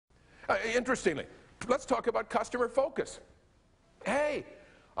Interestingly, let's talk about customer focus. Hey,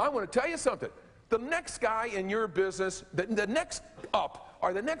 I want to tell you something. The next guy in your business, the next up,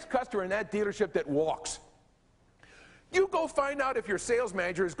 or the next customer in that dealership that walks, you go find out if your sales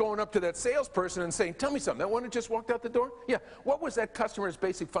manager is going up to that salesperson and saying, tell me something, that one that just walked out the door? Yeah, what was that customer's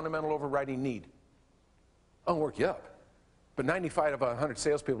basic fundamental overriding need? I'll work you up. But 95 of 100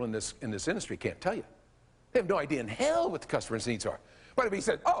 salespeople in this industry can't tell you. They have no idea in hell what the customer's needs are. What if he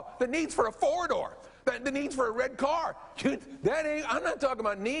said, oh, the needs for a four-door, the needs for a red car? I'm not talking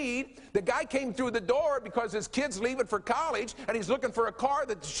about need. The guy came through the door because his kid's leaving for college and he's looking for a car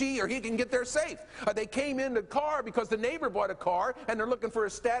that she or he can get there safe. They came in the car because the neighbor bought a car and they're looking for a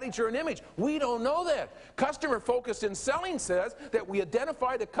status or an image. We don't know that. Customer focused in selling says that we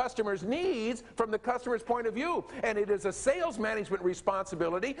identify the customer's needs from the customer's point of view. And it is a sales management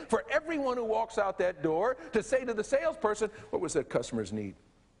responsibility for everyone who walks out that door to say to the salesperson, what was that customer's need?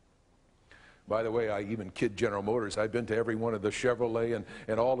 By the way, I even kid General Motors. I've been to every one of the Chevrolet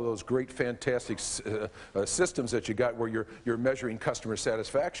and all of those great, fantastic systems that you got where you're measuring customer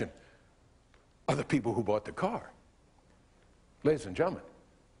satisfaction of the people who bought the car. Ladies and gentlemen,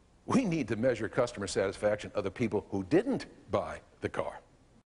 we need to measure customer satisfaction of the people who didn't buy the car.